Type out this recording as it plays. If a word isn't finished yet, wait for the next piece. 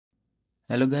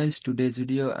Hello guys, today's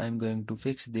video I'm going to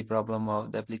fix the problem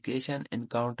of the application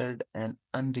encountered an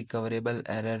unrecoverable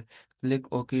error. Click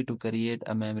OK to create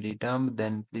a memory dump,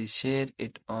 then please share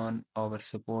it on our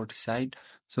support site.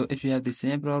 So if you have the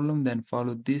same problem, then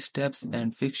follow these steps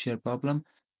and fix your problem.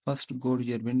 First go to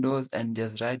your Windows and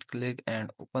just right click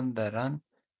and open the run.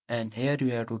 And here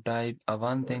you have to type a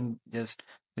one thing, just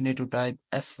you need to type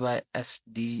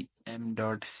sysdm.cpl.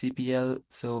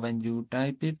 So when you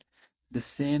type it, the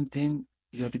same thing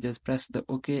you have to just press the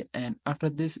OK, and after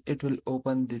this it will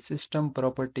open the system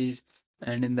properties,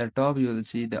 and in the top you will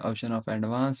see the option of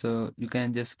advanced, so you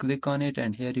can just click on it,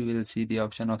 and here you will see the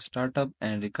option of startup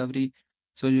and recovery.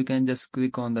 So you can just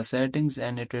click on the settings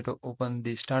and it will open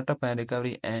the startup and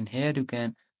recovery, and here you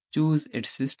can choose its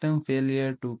system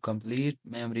failure to complete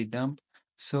memory dump.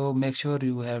 So make sure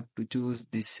you have to choose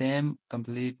the same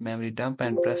complete memory dump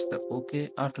and press the OK.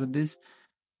 After this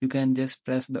you can just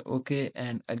press the OK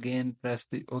and again press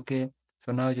the OK.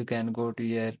 So now you can go to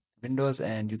your Windows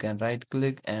and you can right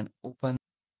click and open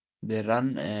the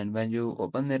run, and when you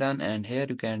open the run, and here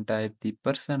you can type the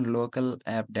person local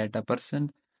app data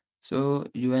person. So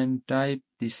you can type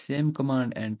the same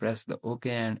command and press the OK,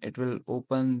 and it will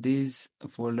open these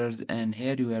folders, and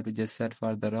here you have to just search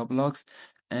for the Roblox,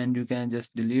 and you can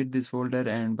just delete this folder,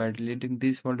 and by deleting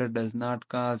this folder does not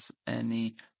cause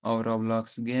any of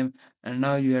Roblox game. And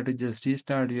now you have to just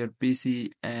restart your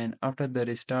PC, and after the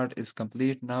restart is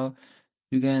complete, now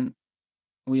you can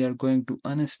we are going to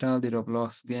uninstall the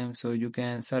Roblox game. So you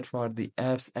can search for the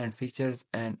apps and features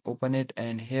and open it,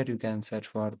 and here you can search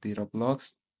for the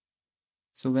Roblox.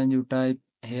 So when you type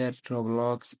here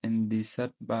Roblox in the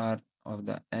search bar of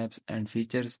the apps and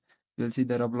features, you'll see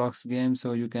the Roblox game.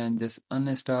 So you can just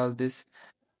uninstall this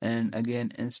and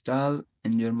again install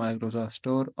in your Microsoft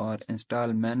Store or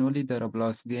install manually the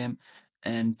Roblox game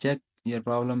and check your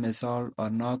problem is solved or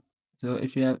not. So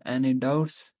if you have any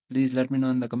doubts, please let me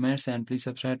know in the comments, and please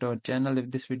subscribe to our channel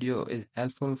if this video is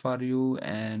helpful for you,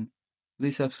 and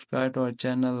please subscribe to our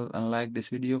channel and like this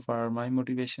video for my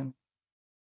motivation.